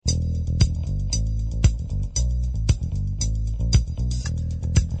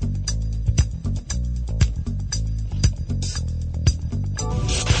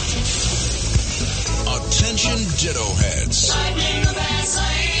Ditto heads.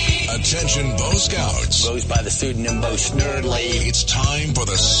 Attention, Bo Scouts. Goes by the pseudonym Bo Snerdley. It's time for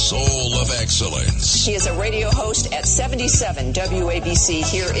the Soul of Excellence. He is a radio host at 77 WABC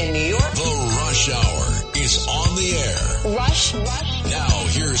here in New York. The Rush Hour is on the air. Rush. Now,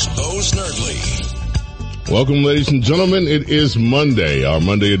 here's Bo Snerdley. Welcome, ladies and gentlemen. It is Monday, our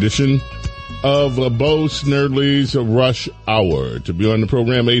Monday edition of Bo Snerdley's Rush Hour. To be on the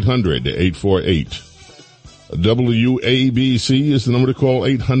program, 800-848. WABC is the number to call,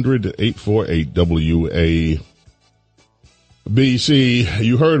 800-848-WABC.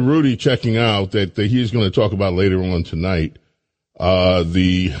 You heard Rudy checking out that he's going to talk about later on tonight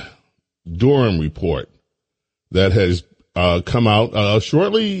the Durham report that has come out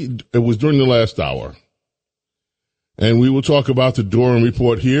shortly. It was during the last hour. And we will talk about the Durham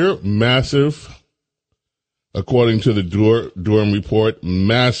report here. Massive, according to the Durham report,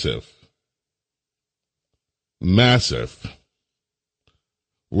 massive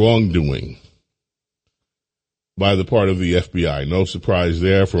wrongdoing by the part of the FBI. No surprise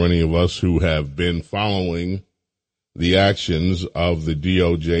there for any of us who have been following the actions of the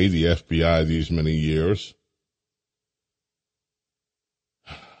DOJ, the FBI, these many years.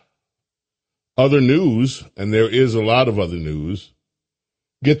 Other news, and there is a lot of other news.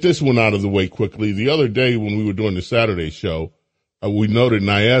 Get this one out of the way quickly. The other day when we were doing the Saturday show, we noted, and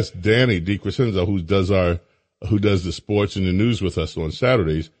I asked Danny DiCrescenzo, who does the sports and the news with us on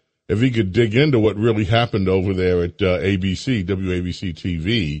Saturdays, if he could dig into what really happened over there at WABC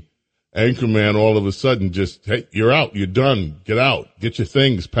TV. Anchorman all of a sudden just, hey, you're out, you're done, get out, get your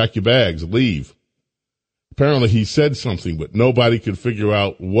things, pack your bags, leave. Apparently he said something, but nobody could figure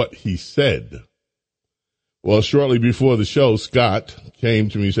out what he said. Well, shortly before the show, Scott came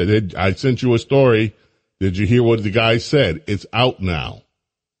to me and said, hey, I sent you a story. Did you hear what the guy said? It's out now.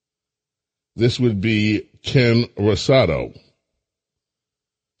 This would be Ken Rosado.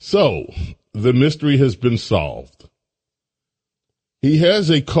 So, the mystery has been solved. He has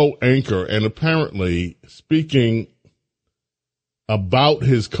a co-anchor, and apparently, speaking about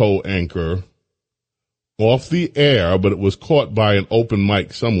his co-anchor off the air, but it was caught by an open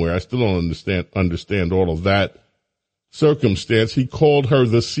mic somewhere. I still don't understand all of that circumstance. He called her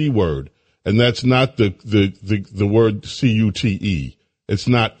the C word, and that's not the word C-U-T-E. It's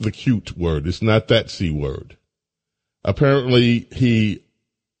not the cute word. It's not that C word. Apparently, he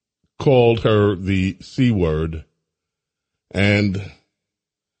called her the C word. And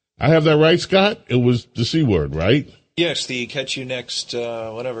I have that right, Scott? It was the C word, right? Yes, the catch you next,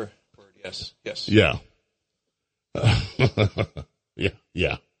 whatever word. Yes. Yeah.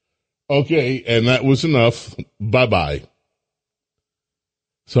 Yeah. Okay, and that was enough. Bye-bye.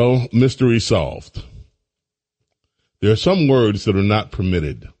 So, mystery solved. There are some words that are not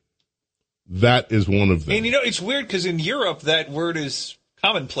permitted. That is one of them. And, it's weird because in Europe, that word is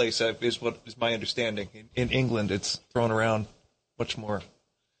commonplace, is what is my understanding. In England, it's thrown around much more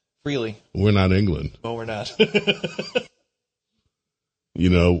freely. We're not England. No, we're not.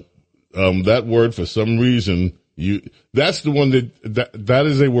 That word, for some reason, that's the one that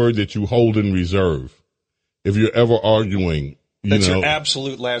is a word that you hold in reserve. If you're ever arguing, That's your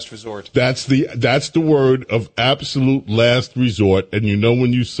absolute last resort. That's the word of absolute last resort, and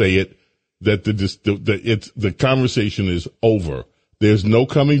when you say it, that the conversation is over. There's no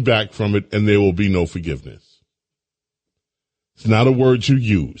coming back from it, and there will be no forgiveness. It's not a word you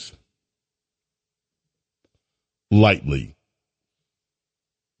use lightly.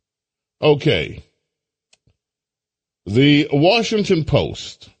 Okay. The Washington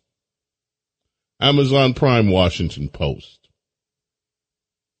Post, Amazon Prime Washington Post.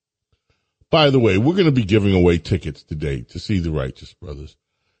 By the way, we're going to be giving away tickets today to see the Righteous Brothers.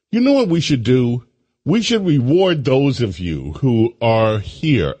 You know what we should do? We should reward those of you who are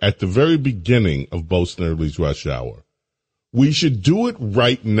here at the very beginning of Bo Snerdley's Rush Hour. We should do it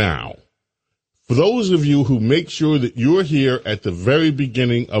right now. For those of you who make sure that you're here at the very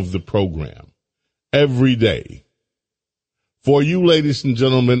beginning of the program, every day. For you, ladies and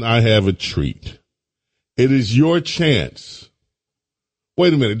gentlemen, I have a treat. It is your chance.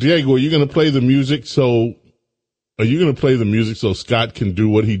 Wait a minute, Diego, are you going to play the music so Scott can do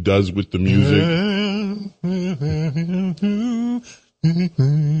what he does with the music?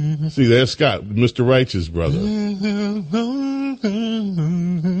 See, there's Scott, Mr. Righteous brother.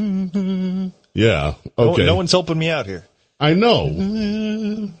 Yeah, okay. No one's helping me out here. I know.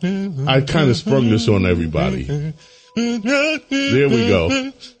 I kind of sprung this on everybody. There we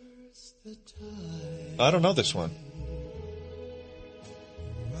go. I don't know this one.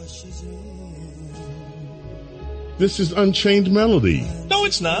 This is Unchained Melody. No,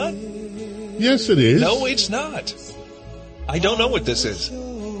 it's not. Yes, it is. No, it's not. I don't know what this is.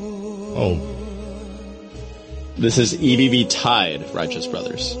 Oh. This is E.B.B. Tide, Righteous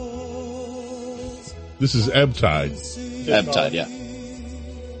Brothers. This is Ebb Tide. Ebb Tide, yeah.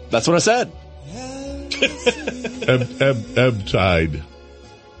 That's what I said. Ebb Tide.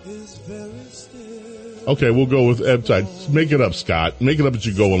 Okay, we'll go with Ebb Tide. Make it up, Scott. Make it up as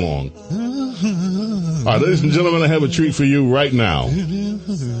you go along. All right, ladies and gentlemen, I have a treat for you right now.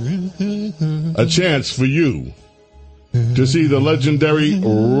 A chance for you to see the legendary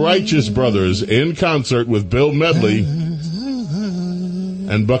Righteous Brothers in concert with Bill Medley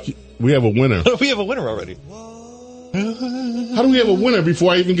and Bucky. We have a winner. We have a winner already. How do we have a winner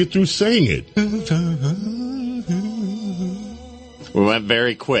before I even get through saying it? We went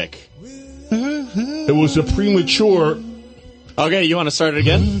very quick. It was a premature. Okay, you want to start it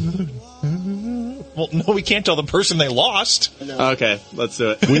again? Well, no, we can't tell the person they lost. Okay, let's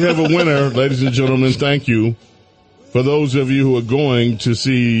do it. We have a winner, ladies and gentlemen. Thank you. For those of you who are going to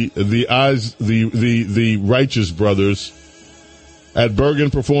see the Righteous Brothers at Bergen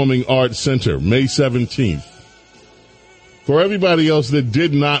Performing Arts Center, May 17th. For everybody else that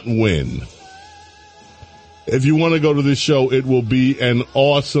did not win, if you want to go to this show, it will be an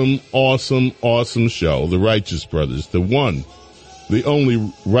awesome, awesome, awesome show. The Righteous Brothers, the one, the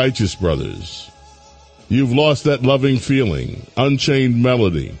only Righteous Brothers. You've lost that loving feeling, Unchained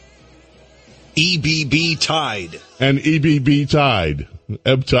Melody. E.B.B. Tide. And E.B.B. Tide.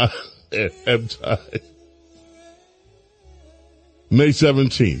 Ebb Tide. Ebb Tide. May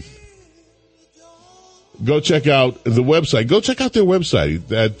 17th. Go check out the website. Go check out their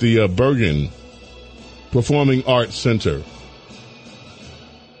website at the Bergen Performing Arts Center.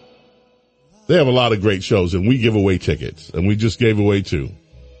 They have a lot of great shows, and we give away tickets, and we just gave away 2.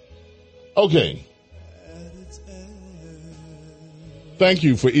 Okay. Thank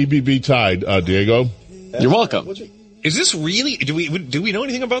you for E.B.B. Tide, Diego. You're welcome. Is this really? Do we know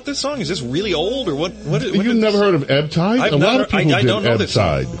anything about this song? Is this really old or what? You've never heard of Ebb Tide? A lot of people I don't know Ebb this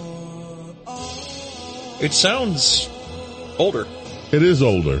Tide. song. It sounds older. It is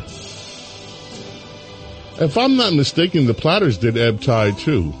older. If I'm not mistaken, the Platters did Ebb Tide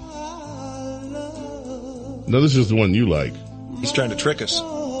too. No, this is the one you like. He's trying to trick us.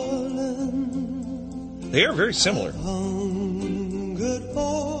 They are very similar.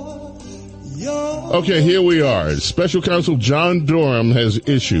 Okay, here we are. Special Counsel John Durham has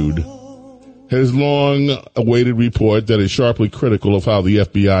issued his long-awaited report that is sharply critical of how the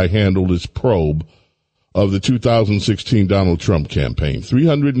FBI handled its probe of the 2016 Donald Trump campaign.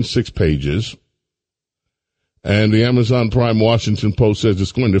 306 pages. And the Amazon Prime Washington Post says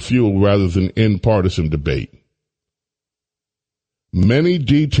it's going to fuel rather than end partisan debate. Many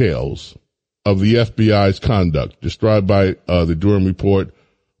details of the FBI's conduct described by the Durham report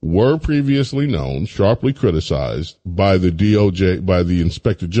were previously known, sharply criticized by the DOJ, by the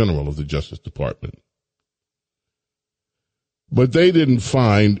Inspector General of the Justice Department. But they didn't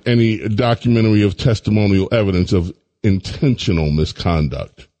find any documentary of testimonial evidence of intentional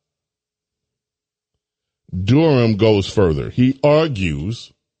misconduct. Durham goes further. He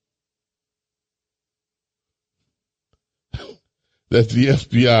argues that the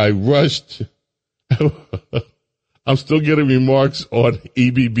FBI rushed. I'm still getting remarks on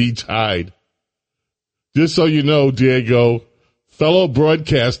E.B.B. Tide. Just so you know, Diego, fellow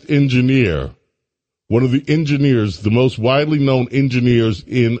broadcast engineer, one of the engineers, the most widely known engineers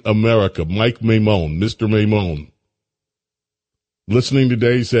in America, Mike Maimone, Mr. Maimone, listening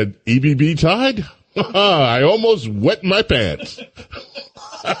today said, E.B.B. Tide? I almost wet my pants.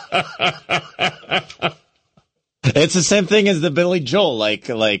 It's the same thing as the Billy Joel. Like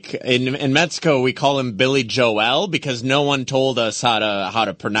in Mexico, we call him Billy Joel because no one told us how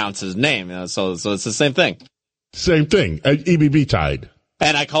to pronounce his name. You know? So it's the same thing. Same thing. E.B.B. Tide.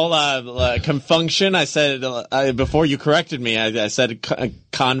 And I call confunction. I said before you corrected me. I said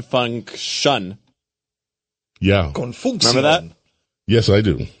confunction. Yeah. Remember that? Yes, I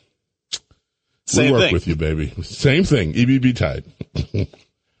do. Same we work thing. with you, baby. Same thing. E.B.B. Tide.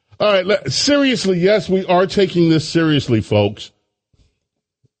 All right, seriously, yes, we are taking this seriously, folks.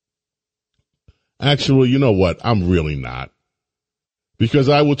 Actually, you know what? I'm really not. Because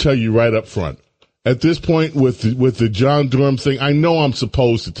I will tell you right up front, at this point with the John Durham thing, I know I'm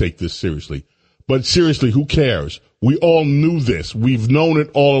supposed to take this seriously. But seriously, who cares? We all knew this. We've known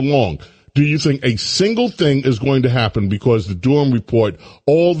it all along. Do you think a single thing is going to happen because the Durham report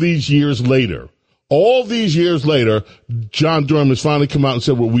all these years later, John Durham has finally come out and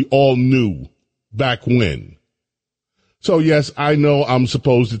said what we all knew back when? So, yes, I know I'm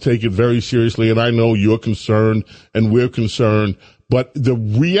supposed to take it very seriously, and I know you're concerned and we're concerned, But the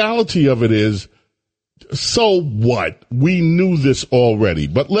reality of it is, so what? We knew this already.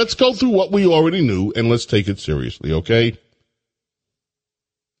 But let's go through what we already knew, and let's take it seriously, okay?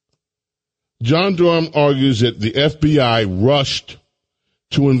 John Durham argues that the FBI rushed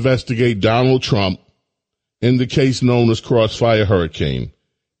to investigate Donald Trump in the case known as Crossfire Hurricane,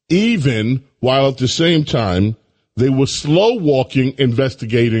 even while at the same time they were slow-walking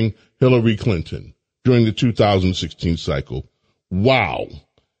investigating Hillary Clinton during the 2016 cycle. Wow.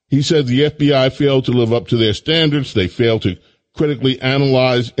 He said the FBI failed to live up to their standards. They failed to critically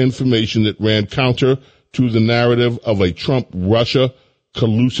analyze information that ran counter to the narrative of a Trump-Russia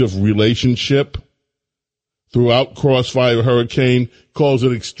collusive relationship throughout Crossfire Hurricane, calls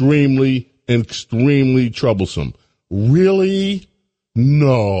it extremely troublesome. Really?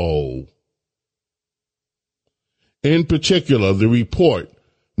 No. In particular, the report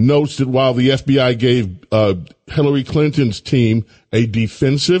notes that while the FBI gave Hillary Clinton's team a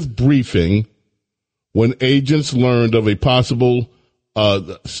defensive briefing when agents learned of a possible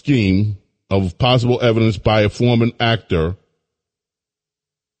scheme of possible evidence by a former actor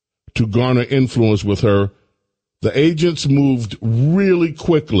to garner influence with her, the agents moved really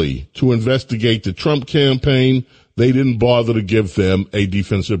quickly to investigate the Trump campaign. They didn't bother to give them a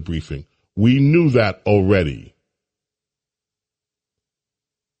defensive briefing. We knew that already.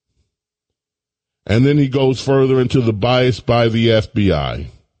 And then he goes further into the bias by the FBI.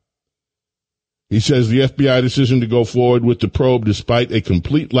 He says the FBI decision to go forward with the probe despite a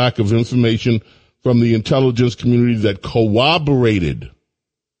complete lack of information from the intelligence community that corroborated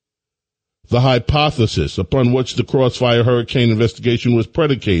the hypothesis upon which the Crossfire Hurricane investigation was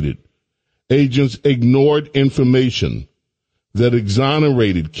predicated. Agents ignored information that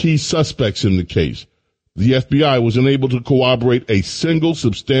exonerated key suspects in the case. The FBI was unable to corroborate a single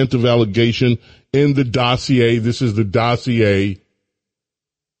substantive allegation in the dossier. This is the dossier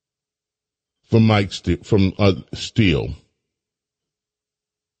from Mike Steele.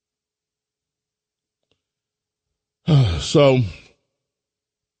 So,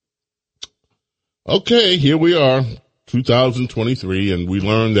 okay, here we are, 2023, and we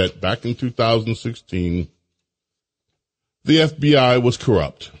learned that back in 2016, the FBI was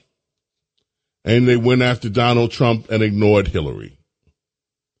corrupt, and they went after Donald Trump and ignored Hillary.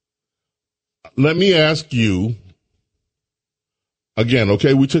 Let me ask you, again,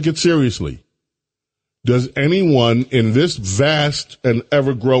 okay, we took it seriously. Does anyone in this vast and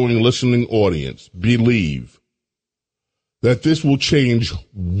ever-growing listening audience believe that this will change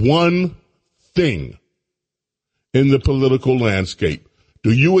one thing in the political landscape?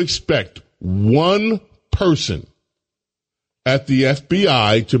 Do you expect one person at the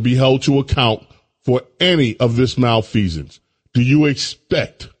FBI to be held to account for any of this malfeasance? Do you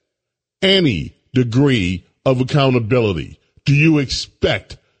expect any degree of accountability? Do you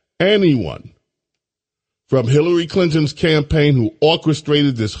expect anyone from Hillary Clinton's campaign who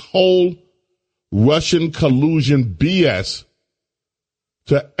orchestrated this whole Russian collusion BS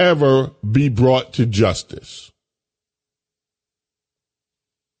to ever be brought to justice?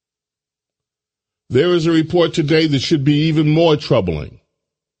 There is a report today that should be even more troubling.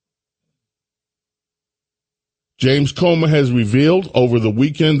 James Comer has revealed over the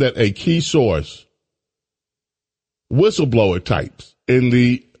weekend that a key source, whistleblower types, in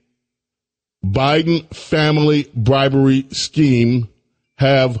the Biden family bribery scheme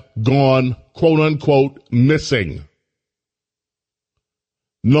have gone, quote unquote, missing.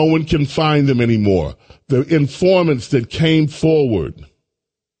 No one can find them anymore. The informants that came forward,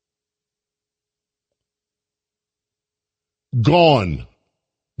 gone,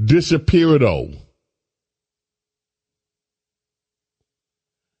 disappearado.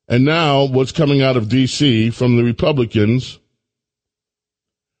 And now what's coming out of D.C. from the Republicans,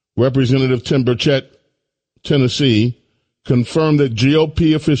 Representative Tim Burchett, Tennessee, confirmed that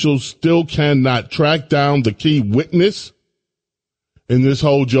GOP officials still cannot track down the key witness in this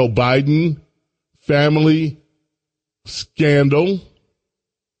whole Joe Biden family scandal.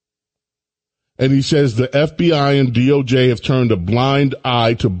 And he says the FBI and DOJ have turned a blind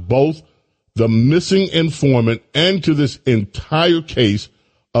eye to both the missing informant and to this entire case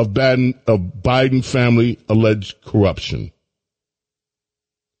of Biden family alleged corruption.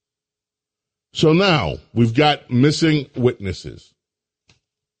 So now we've got missing witnesses.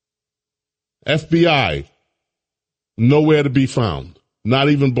 FBI, nowhere to be found, not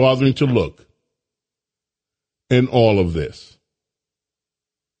even bothering to look in all of this.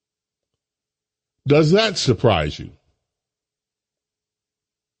 Does that surprise you?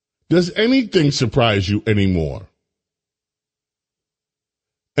 Does anything surprise you anymore?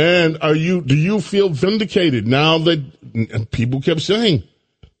 And do you feel vindicated now that people kept saying,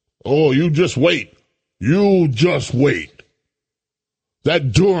 oh, you just wait. You just wait.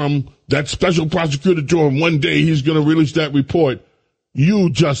 That Durham, that special prosecutor Durham, one day he's going to release that report.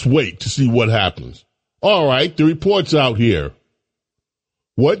 You just wait to see what happens. All right, the report's out here.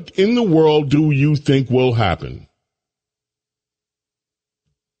 What in the world do you think will happen?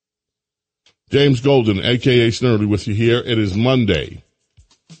 James Golden, a.k.a. Snerdly, with you here. It is Monday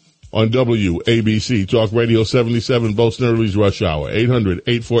on WABC Talk Radio 77, Bo Snerdly's Rush Hour.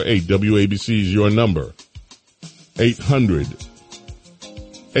 800-848-WABC is your number.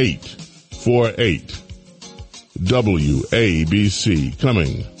 800-848-WABC.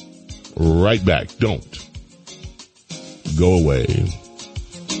 Coming right back. Don't go away.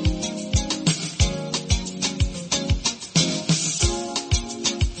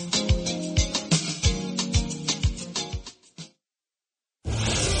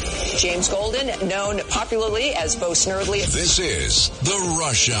 James Golden, known popularly as Bo Snerdly. This is The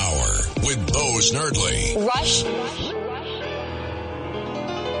Rush Hour with Bo Snerdly. Rush.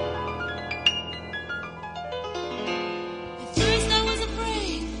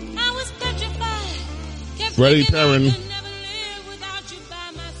 Freddie Perrin,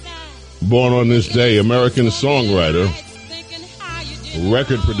 born on this day, American songwriter,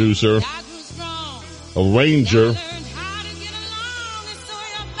 record producer, arranger,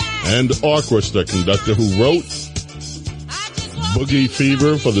 and orchestra conductor who wrote Boogie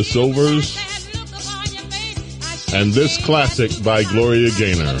Fever for the Silvers and this classic by Gloria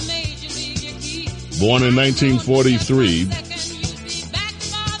Gaynor. Born in 1943,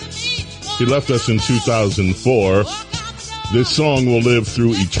 he left us in 2004. This song will live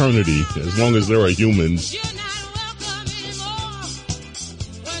through eternity as long as there are humans.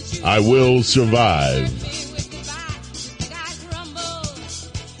 I will survive.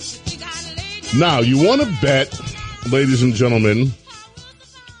 Now, you want to bet, ladies and gentlemen,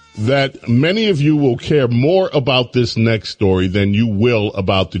 that many of you will care more about this next story than you will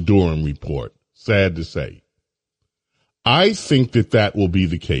about the Durham report. Sad to say. I think that will be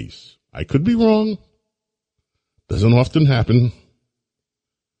the case. I could be wrong. Doesn't often happen,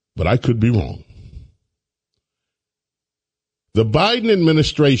 but I could be wrong. The Biden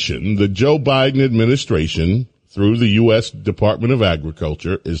administration, the Joe Biden administration, through the U.S. Department of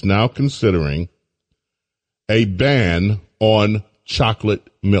Agriculture, is now considering a ban on chocolate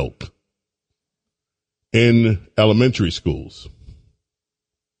milk in elementary schools.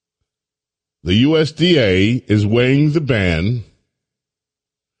 The USDA is weighing the ban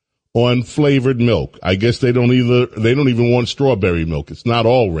on flavored milk. I guess they don't even want strawberry milk. It's not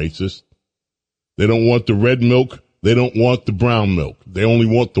all racist. They don't want the red milk. They don't want the brown milk. They only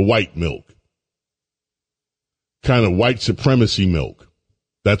want the white milk. Kind of white supremacy milk.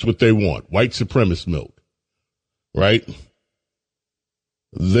 That's what they want. White supremacist milk. Right?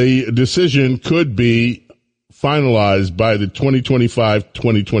 The decision could be finalized by the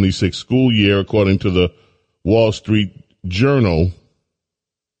 2025-2026 school year, according to the Wall Street Journal.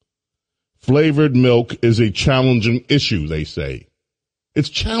 Flavored milk is a challenging issue, they say. It's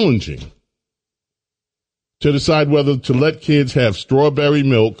challenging to decide whether to let kids have strawberry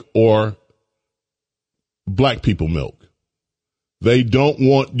milk or black people milk. They don't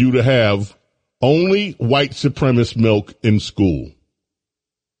want you to have only white supremacist milk in school.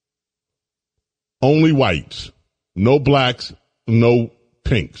 Only whites. No blacks, no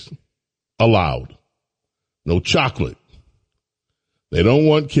pinks allowed. No chocolate. They don't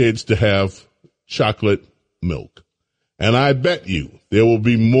want kids to have chocolate milk. And I bet you there will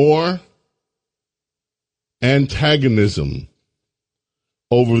be more antagonism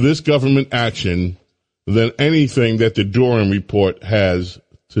over this government action than anything that the Durham report has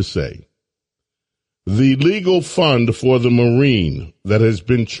to say. The legal fund for the Marine that has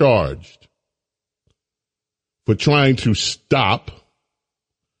been charged for trying to stop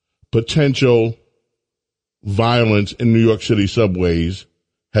potential violence in New York City subways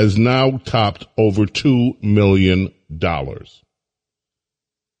has now topped over $2 million.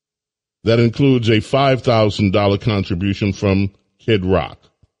 That includes a $5,000 contribution from Kid Rock.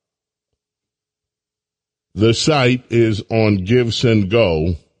 The site is on Give, Send,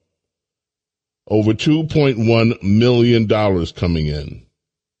 Go. Over $2.1 million coming in.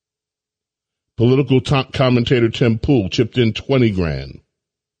 Political commentator Tim Pool chipped in $20,000.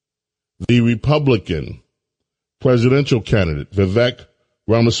 The Republican presidential candidate Vivek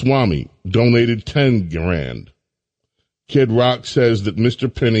Ramaswamy donated $10,000. Kid Rock says that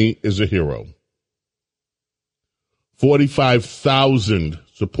Mr. Penny is a hero. 45,000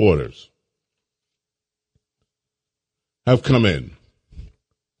 supporters have come in.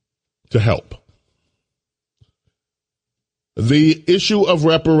 to help. The issue of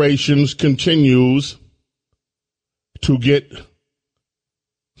reparations continues to get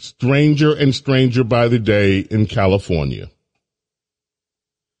stranger and stranger by the day in California.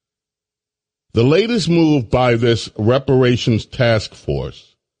 The latest move by this reparations task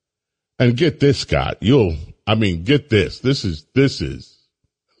force, and get this, Scott, get this. This is,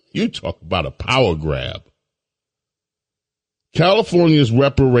 you talk about a power grab. California's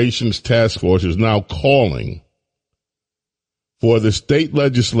reparations task force is now calling for the state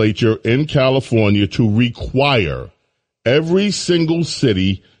legislature in California to require every single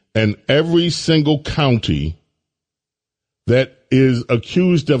city and every single county that is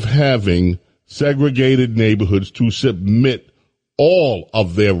accused of having segregated neighborhoods to submit all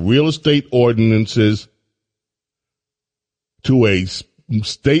of their real estate ordinances to a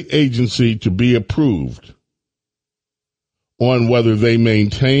state agency to be approved on whether they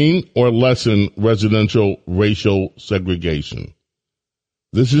maintain or lessen residential racial segregation.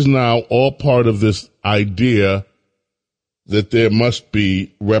 This is now all part of this idea that there must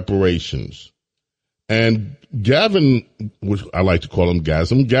be reparations. And Gavin, which I like to call him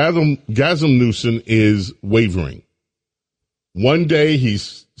Gazem Newsom is wavering. One day he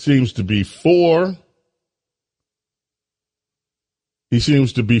seems to be for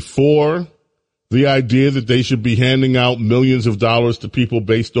the idea that they should be handing out millions of dollars to people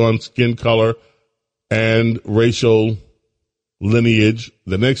based on skin color and racial lineage.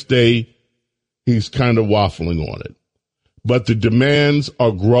 The next day, he's kind of waffling on it. But the demands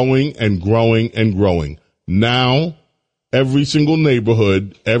are growing and growing and growing. Now, every single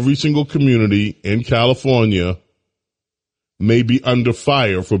neighborhood, every single community in California may be under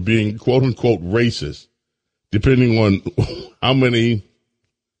fire for being, quote unquote, racist, depending on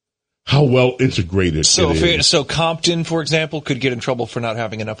how well integrated it is. So Compton, for example, could get in trouble for not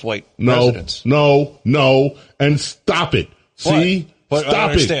having enough white residents. No, and stop it. See? What? Stop I don't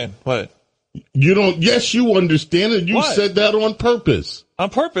understand. it. What? You don't, yes, you understand it. You said that on purpose. On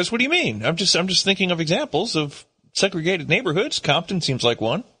purpose? What do you mean? I'm just thinking of examples of segregated neighborhoods. Compton seems like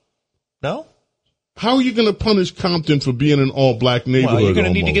one. No? How are you going to punish Compton for being an all-black neighborhood? Well, you're going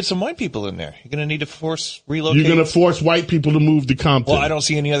to need to get some white people in there. You're going to need to force relocate. You're going to force white people to move to Compton. Well, I don't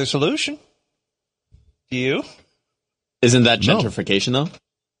see any other solution. Do you? Isn't that gentrification, though?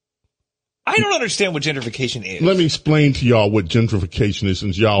 I don't understand what gentrification is. Let me explain to y'all what gentrification is,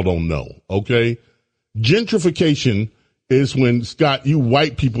 since y'all don't know, okay? Gentrification is when, Scott, you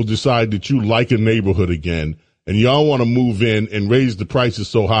white people decide that you like a neighborhood again, and y'all want to move in and raise the prices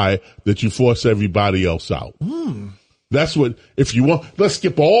so high that you force everybody else out. That's what, if you want, let's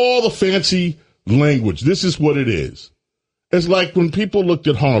skip all the fancy language. This is what it is. It's like when people looked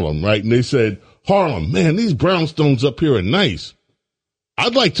at Harlem, right, and they said, Harlem, man, these brownstones up here are nice.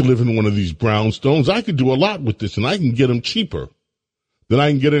 I'd like to live in one of these brownstones. I could do a lot with this, and I can get them cheaper than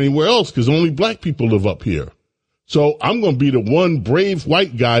I can get anywhere else because only black people live up here. So I'm going to be the one brave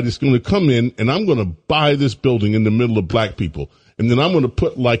white guy that's going to come in, and I'm going to buy this building in the middle of black people. And then I'm going to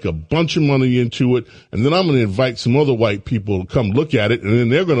put like a bunch of money into it, and then I'm going to invite some other white people to come look at it, and then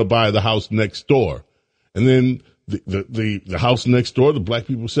they're going to buy the house next door. And then the house next door, the black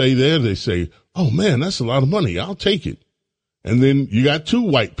people they say, oh, man, that's a lot of money. I'll take it. And then you got two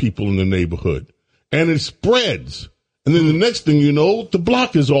white people in the neighborhood, and it spreads. And then the next thing you know, the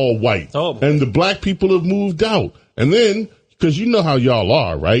block is all white, and the black people have moved out. And then, because you know how y'all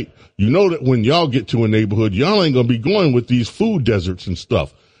are, right? You know that when y'all get to a neighborhood, y'all ain't going to be going with these food deserts and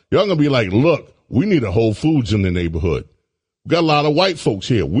stuff. Y'all going to be like, look, we need a Whole Foods in the neighborhood. We got a lot of white folks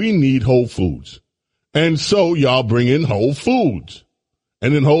here. We need Whole Foods. And so y'all bring in Whole Foods.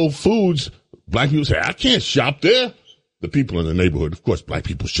 And then Whole Foods, black people say, I can't shop there. The people in the neighborhood, of course, black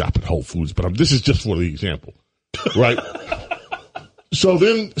people shop at Whole Foods, but this is just for the example, right? So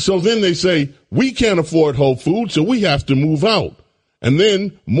then they say, we can't afford Whole Foods, so we have to move out. And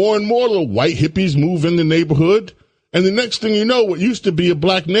then more and more little white hippies move in the neighborhood. And the next thing you know, what used to be a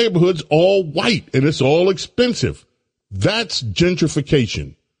black neighborhood's all white, and it's all expensive. That's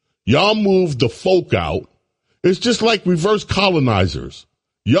gentrification. Y'all move the folk out. It's just like reverse colonizers.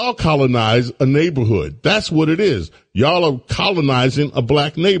 Y'all colonize a neighborhood. That's what it is. Y'all are colonizing a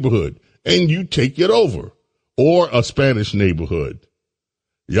black neighborhood, and you take it over. Or a Spanish neighborhood.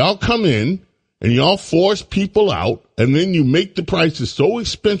 Y'all come in, and y'all force people out, and then you make the prices so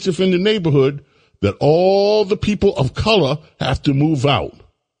expensive in the neighborhood that all the people of color have to move out.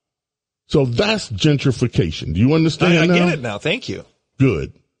 So that's gentrification. Do you understand now? I get it now. Thank you.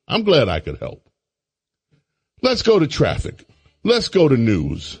 Good. I'm glad I could help. Let's go to traffic. Let's go to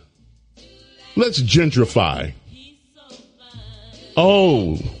news. Let's gentrify.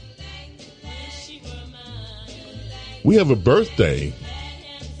 Oh, We have a birthday.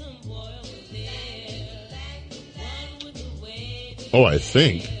 Oh, I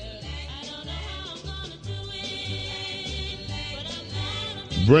think.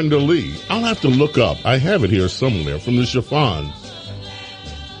 Brenda Lee. I'll have to look up. I have it here somewhere from the Chiffons.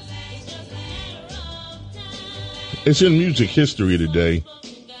 It's in music history today.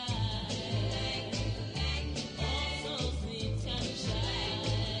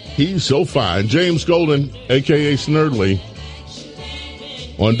 He's so fine. James Golden, a.k.a. Snerdley,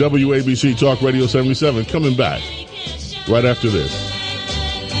 on WABC Talk Radio 77, coming back right after this.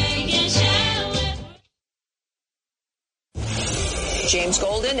 James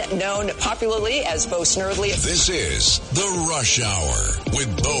Golden, known popularly as Bo Snerdley. This is The Rush Hour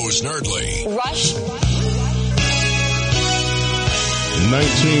with Bo Snerdley. Rush.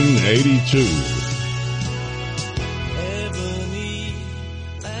 1982.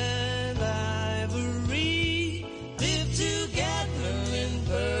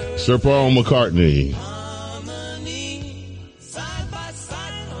 Sir Paul McCartney.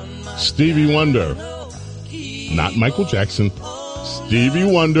 Stevie Wonder. Not Michael Jackson. Stevie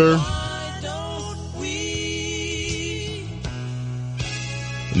Wonder.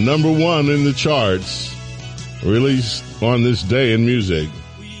 Number 1 in the charts. Released on this day in music.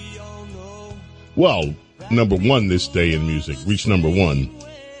 Well, number 1 this day in music. Reached number 1.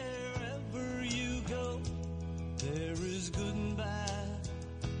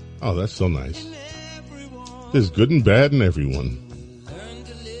 Oh, that's so nice. There's good and bad in everyone.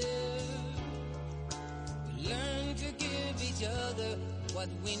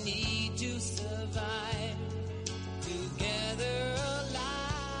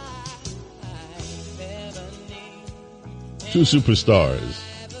 Two superstars.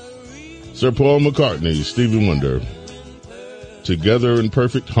 Sir Paul McCartney, Stevie Wonder. Together in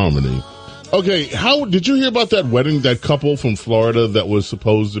perfect harmony. Okay, how did you hear about that wedding? That couple from Florida that was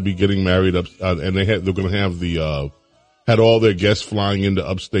supposed to be getting married up, and they're going to have had all their guests flying into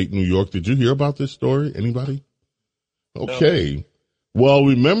upstate New York. Did you hear about this story? Anybody? Okay. No. Well,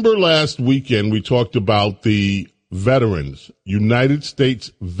 remember last weekend we talked about the veterans, United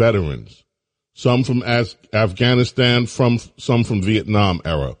States veterans, some from Afghanistan, some from Vietnam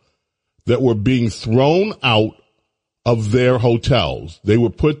era, that were being thrown out of their hotels. They were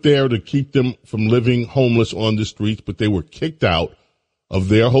put there to keep them from living homeless on the streets, but they were kicked out of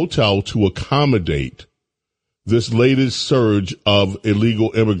their hotel to accommodate this latest surge of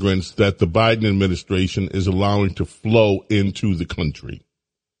illegal immigrants that the Biden administration is allowing to flow into the country.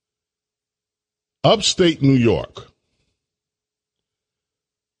 Upstate New York.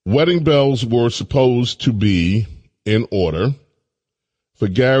 Wedding bells were supposed to be in order for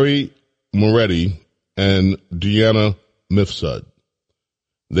Gary Moretti and Deanna Mifsud.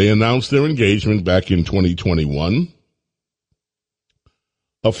 They announced their engagement back in 2021,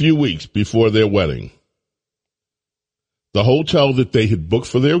 a few weeks before their wedding. The hotel that they had booked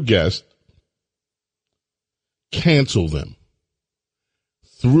for their guests canceled them,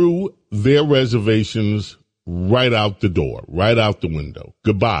 threw their reservations right out the door, right out the window.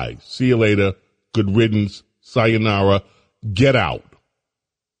 Goodbye. See you later. Good riddance. Sayonara. Get out.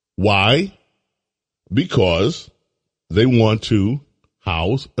 Why? Because they want to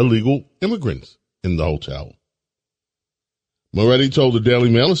house illegal immigrants in the hotel. Moretti told the Daily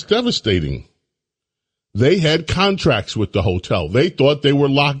Mail it's devastating. They had contracts with the hotel. They thought they were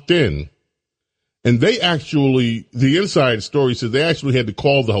locked in. And they actually, the inside story says they actually had to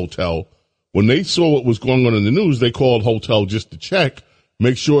call the hotel. When they saw what was going on in the news, they called hotel just to check,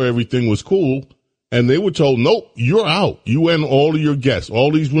 make sure everything was cool. And they were told, nope, you're out. You and all of your guests,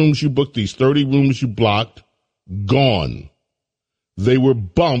 all these rooms you booked, these 30 rooms you blocked, gone. They were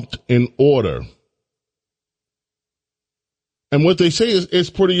bumped in order. And what they say is it's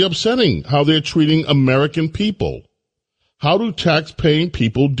pretty upsetting how they're treating American people. How do tax-paying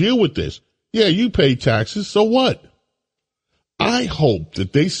people deal with this? Yeah, you pay taxes, so what? I hope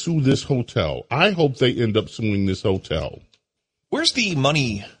that they sue this hotel. I hope they end up suing this hotel. Where's the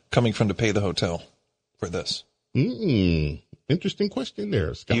money coming from to pay the hotel for this? Interesting question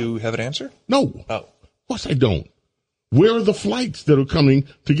there, Scott. You have an answer? No. Oh. Of course I don't. Where are the flights that are coming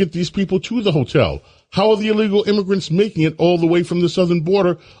to get these people to the hotel? How are the illegal immigrants making it all the way from the southern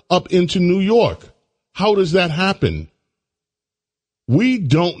border up into New York? How does that happen? We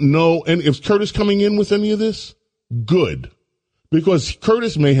don't know. And if Curtis coming in with any of this, good. Because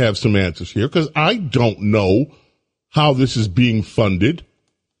Curtis may have some answers here, because I don't know how this is being funded.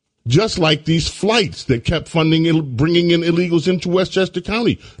 Just like these flights that kept bringing in illegals into Westchester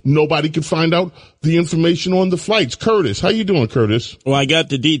County. Nobody could find out the information on the flights. Curtis, how you doing, Curtis? Well, I got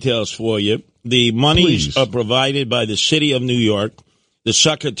the details for you. The monies Please. are provided by the city of New York. The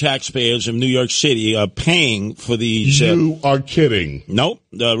sucker taxpayers of New York City are paying for these. You are kidding. Nope,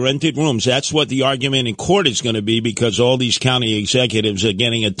 the rented rooms. That's what the argument in court is going to be, because all these county executives are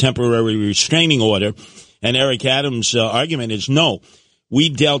getting a temporary restraining order. And Eric Adams' argument is no. We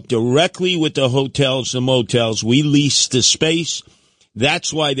dealt directly with the hotels, the motels. We leased the space.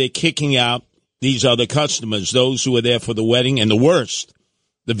 That's why they're kicking out these other customers, those who were there for the wedding, and the worst.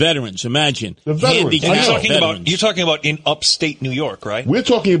 The veterans, imagine. The veterans. You're talking about in upstate New York, right? We're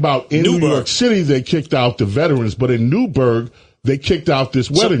talking about in New York City, they kicked out the veterans, but in Newburgh, they kicked out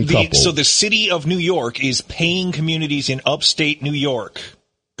this wedding couple. So the city of New York is paying communities in upstate New York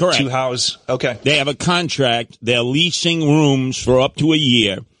to house. Okay. They have a contract. They're leasing rooms for up to a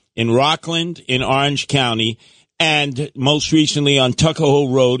year in Rockland, in Orange County, and most recently on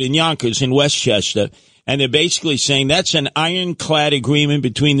Tuckahoe Road in Yonkers in Westchester. And they're basically saying that's an ironclad agreement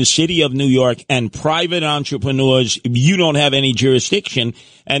between the city of New York and private entrepreneurs. You don't have any jurisdiction.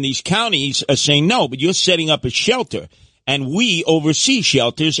 And these counties are saying, no, but you're setting up a shelter. And we oversee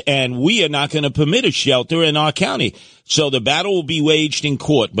shelters, and we are not going to permit a shelter in our county. So the battle will be waged in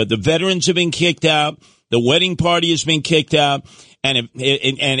court. But the veterans have been kicked out. The wedding party has been kicked out. And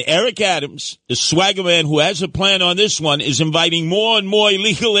Eric Adams, the swagger man who has a plan on this one, is inviting more and more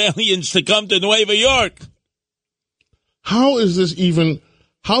illegal aliens to come to Nueva York. How is this even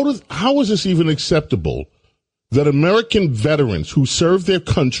acceptable that American veterans who served their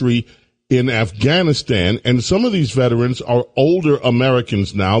country in Afghanistan, and some of these veterans are older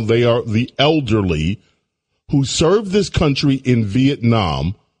Americans now, they are the elderly, who served this country in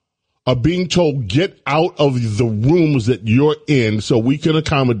Vietnam, are being told, get out of the rooms that you're in so we can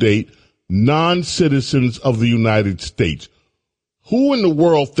accommodate non-citizens of the United States. Who in the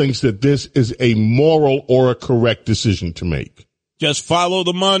world thinks that this is a moral or a correct decision to make? Just follow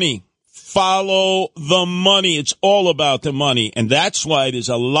the money. Follow the money. It's all about the money. And that's why there's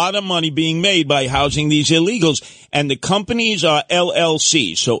a lot of money being made by housing these illegals. And the companies are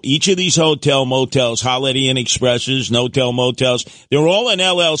LLC. So each of these hotel, motels, Holiday Inn Expresses, Notel, motels, they're all an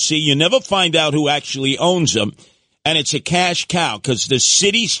LLC. You never find out who actually owns them. And it's a cash cow because the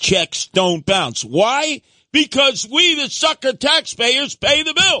city's checks don't bounce. Why? Because we, the sucker taxpayers, pay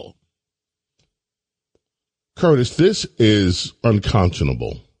the bill. Curtis, this is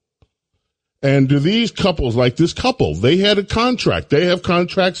unconscionable. And do these couples, like this couple, they had a contract. They have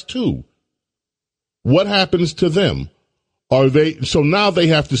contracts too. What happens to them? So now they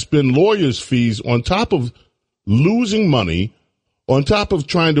have to spend lawyers' fees on top of losing money, on top of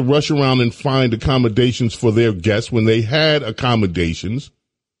trying to rush around and find accommodations for their guests when they had accommodations.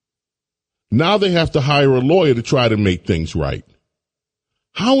 Now they have to hire a lawyer to try to make things right.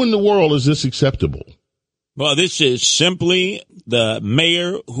 How in the world is this acceptable? Well, this is simply the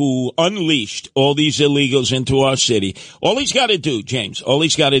mayor who unleashed all these illegals into our city. All he's got to do, James, all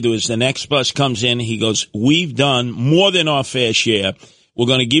he's got to do is the next bus comes in. He goes, we've done more than our fair share. We're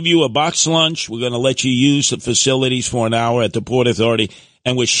going to give you a box lunch. We're going to let you use the facilities for an hour at the Port Authority.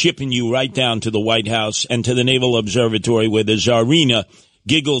 And we're shipping you right down to the White House and to the Naval Observatory where the Czarina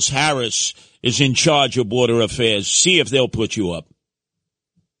Giggles Harris is in charge of border affairs. See if they'll put you up.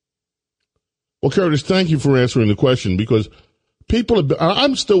 Well, Curtis, thank you for answering the question, because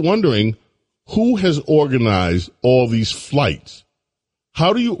I'm still wondering who has organized all these flights.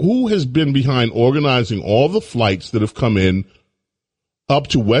 Who has been behind organizing all the flights that have come in up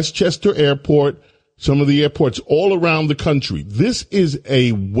to Westchester Airport, some of the airports all around the country? This is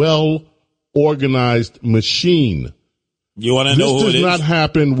a well-organized machine. You want to know who it is? This does not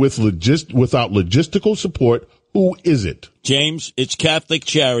happen without logistical support. Who is it? James, it's Catholic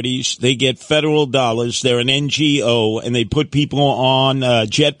Charities. They get federal dollars. They're an NGO, and they put people on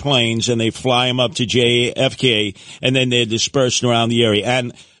jet planes, and they fly them up to JFK, and then they're dispersed around the area.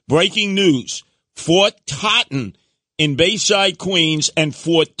 And breaking news, Fort Totten in Bayside, Queens, and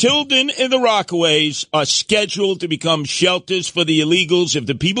Fort Tilden in the Rockaways are scheduled to become shelters for the illegals. If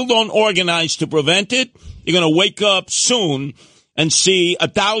the people don't organize to prevent it, you're going to wake up soon and see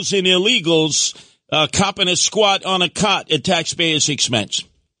 1,000 illegals copping a squat on a cot at taxpayers' expense.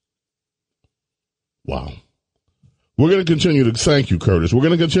 Wow. We're going to continue to thank you, Curtis. We're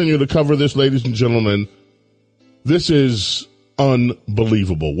going to continue to cover this, ladies and gentlemen. This is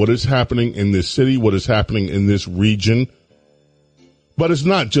unbelievable. What is happening in this city, what is happening in this region. But it's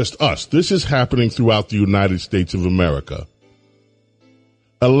not just us. This is happening throughout the United States of America.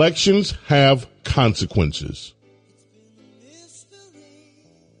 Elections have consequences.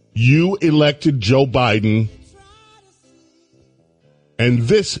 You elected Joe Biden, and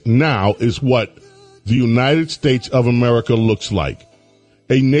this now is what the United States of America looks like.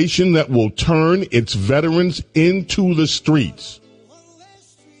 A nation that will turn its veterans into the streets.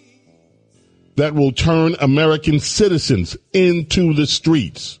 That will turn American citizens into the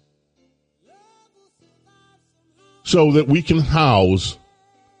streets. So that we can house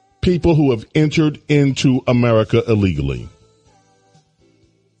people who have entered into America illegally.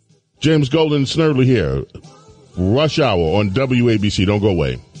 James Golden Snerdley here. Rush Hour on WABC. Don't go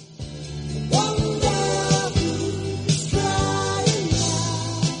away.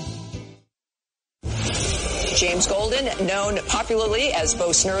 James Golden, known popularly as Bo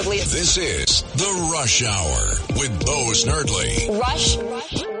Snerdley. This is The Rush Hour with Bo Snerdley. Rush.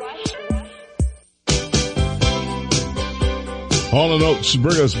 Hall & Oates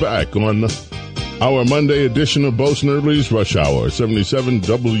bring us back on our Monday edition of Bo Snerdley's Rush Hour. 77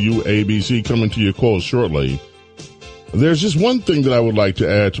 WABC coming to your calls shortly. There's just one thing that I would like to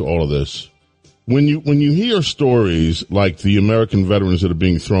add to all of this. When you hear stories like the American veterans that are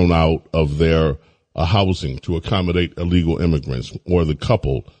being thrown out of their housing to accommodate illegal immigrants, or the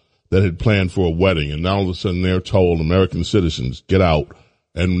couple that had planned for a wedding, and now all of a sudden they're told, American citizens, get out,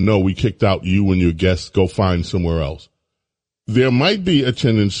 and no, we kicked out you and your guests, go find somewhere else. There might be a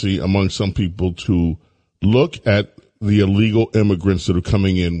tendency among some people to look at the illegal immigrants that are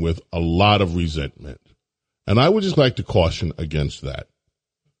coming in with a lot of resentment. And I would just like to caution against that.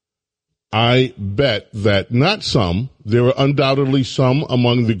 I bet that not some, there are undoubtedly some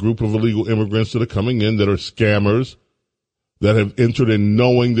among the group of illegal immigrants that are coming in that are scammers that have entered in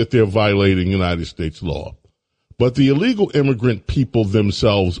knowing that they're violating United States law. But the illegal immigrant people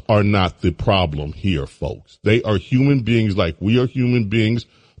themselves are not the problem here, folks. They are human beings like we are human beings.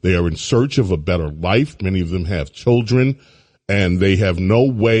 They are in search of a better life. Many of them have children, and they have no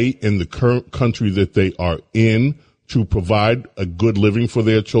way in the current country that they are in to provide a good living for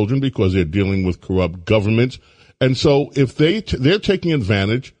their children because they're dealing with corrupt governments. And so if they're taking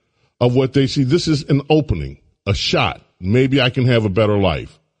advantage of what they see, this is an opening, a shot. Maybe I can have a better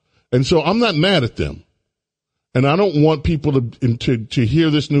life. And so I'm not mad at them. And I don't want people to hear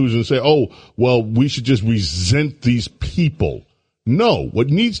this news and say, oh, well, we should just resent these people. No, what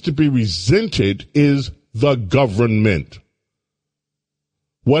needs to be resented is the government.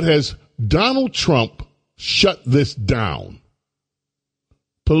 What has Donald Trump shut this down?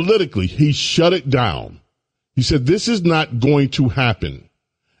 Politically, he shut it down. He said, this is not going to happen.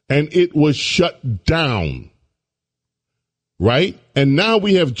 And it was shut down. Right? And now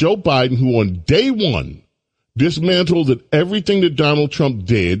we have Joe Biden, who on day one dismantled everything that Donald Trump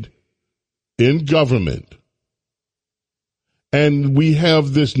did in government. And we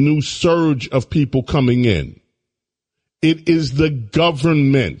have this new surge of people coming in. It is the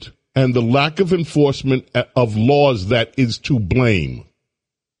government and the lack of enforcement of laws that is to blame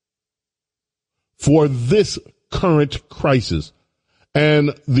for this current crisis.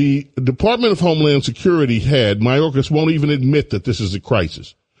 And the Department of Homeland Security head, Mayorkas, won't even admit that this is a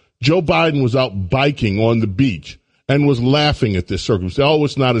crisis. Joe Biden was out biking on the beach and was laughing at this circumstance. Oh,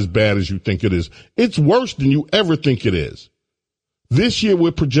 it's not as bad as you think it is. It's worse than you ever think it is. This year,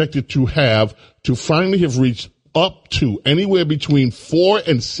 we're projected to finally have reached up to anywhere between 4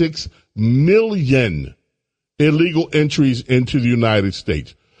 and 6 million illegal entries into the United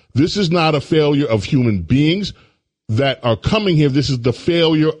States. This is not a failure of human beings that are coming here. This is the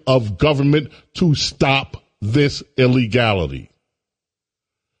failure of government to stop this illegality.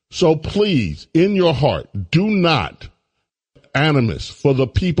 So please, in your heart, do not animus for the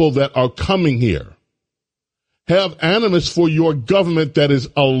people that are coming here. Have animus for your government that is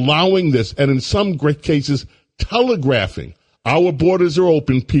allowing this, and in some great cases, telegraphing, our borders are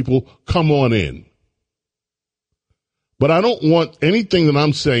open, people, come on in. But I don't want anything that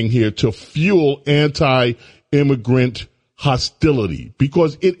I'm saying here to fuel anti-immigrant hostility,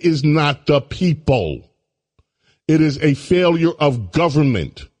 because it is not the people. It is a failure of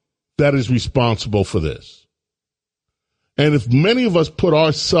government that is responsible for this. And if many of us put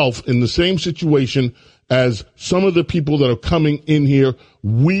ourselves in the same situation as some of the people that are coming in here,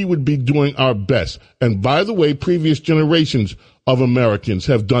 we would be doing our best. And by the way, previous generations of Americans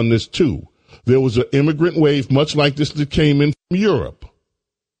have done this too. There was an immigrant wave much like this that came in from Europe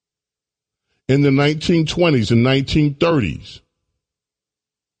in the 1920s and 1930s.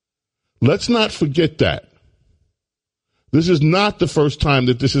 Let's not forget that. This is not the first time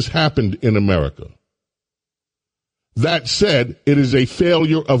that this has happened in America. That said, it is a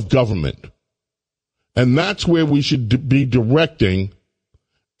failure of government. And that's where we should be directing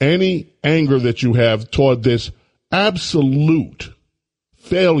any anger that you have toward this absolute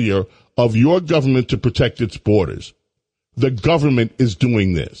failure of your government to protect its borders. The government is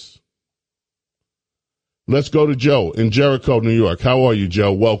doing this. Let's go to Joe in Jericho, New York. How are you,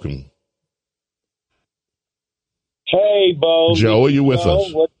 Joe? Welcome. Hey, Bo. Joe, are you with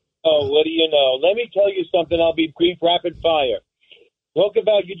us? What do you know? Let me tell you something. I'll be brief, rapid fire.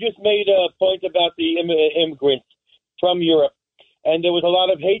 You just made a point about the immigrants from Europe, and there was a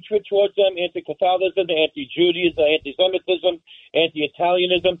lot of hatred towards them, anti-Catholicism, anti-Judaism, anti-Semitism,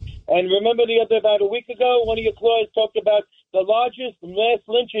 anti-Italianism. And remember about a week ago, one of your claws talked about the largest mass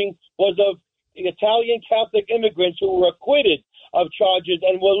lynching was of the Italian Catholic immigrants who were acquitted of charges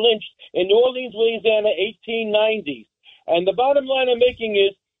and were lynched in New Orleans, Louisiana, 1890s. And the bottom line I'm making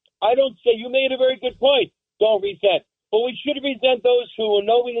is, I don't say, you made a very good point, don't resent. But we should resent those who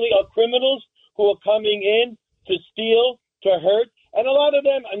knowingly are criminals, who are coming in to steal, to hurt. And a lot of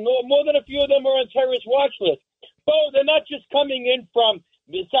them, more than a few of them, are on terrorist watch lists. Bo, they're not just coming in from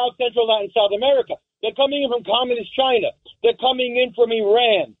the South Central and South America. They're coming in from Communist China. They're coming in from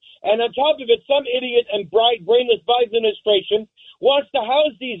Iran. And on top of it, some idiot and brainless Biden administration wants to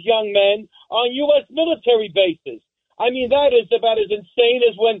house these young men on U.S. military bases. I mean, that is about as insane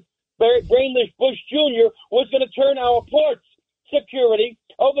as when brainless Bush Jr. was going to turn our ports security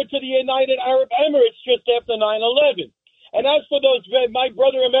over to the United Arab Emirates just after 9/11. And as for those, my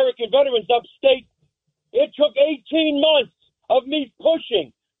brother American veterans upstate, it took 18 months of me pushing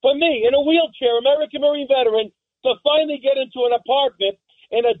for me in a wheelchair, American Marine veteran, to finally get into an apartment,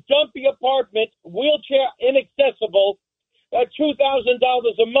 in a dumpy apartment, wheelchair inaccessible, at $2,000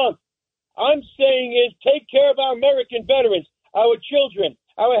 a month. I'm saying is take care of our American veterans, our children,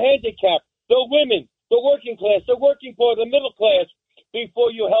 our handicapped, the women, the working class, the working poor, the middle class,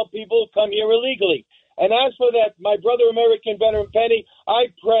 before you help people who come here illegally. And as for that, my brother American veteran Penny,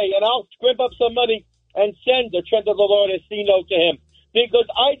 I pray, and I'll scrimp up some money and send the Trent of the Lord as C note to him. Because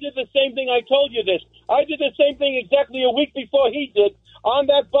I did the same thing, I told you this. I did the same thing exactly a week before he did on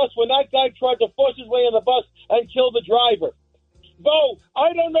that bus when that guy tried to force his way on the bus and kill the driver. Bo,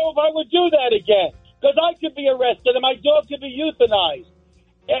 I don't know if I would do that again, because I could be arrested and my dog could be euthanized.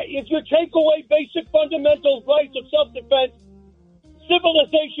 If you take away basic fundamental rights of self-defense,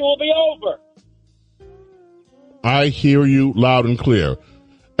 civilization will be over. I hear you loud and clear.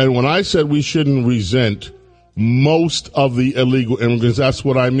 And when I said we shouldn't resent most of the illegal immigrants, that's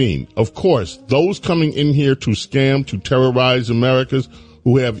what I mean. Of course, those coming in here to scam, to terrorize Americans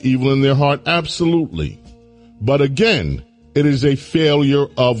who have evil in their heart, absolutely. But again, it is a failure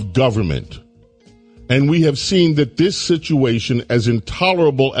of government. And we have seen that this situation, as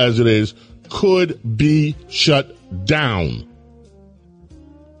intolerable as it is, could be shut down.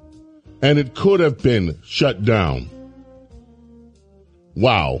 And it could have been shut down.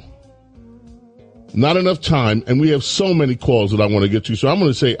 Wow. Not enough time, and we have so many calls that I want to get to, so I'm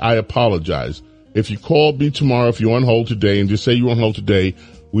going to say I apologize. If you call me tomorrow, if you're on hold today, and just say you're on hold today,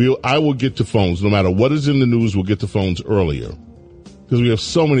 I will get to phones. No matter what is in the news, we'll get to phones earlier. Because we have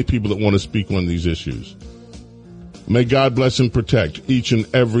so many people that want to speak on these issues. May God bless and protect each and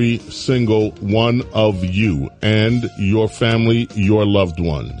every single one of you and your family, your loved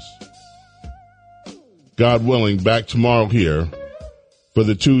ones. God willing, back tomorrow here for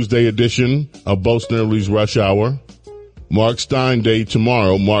the Tuesday edition of Bo Snerdley's Rush Hour. Mark Stein Day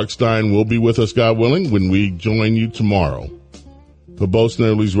tomorrow. Mark Stein will be with us, God willing, when we join you tomorrow. For Bo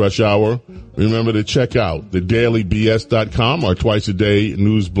Snerdley's Rush Hour, remember to check out thedailybs.com, our twice-a-day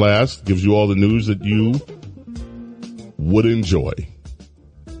news blast. Gives you all the news that you would enjoy.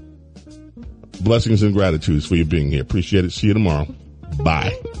 Blessings and gratitudes for you being here. Appreciate it. See you tomorrow.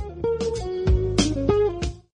 Bye.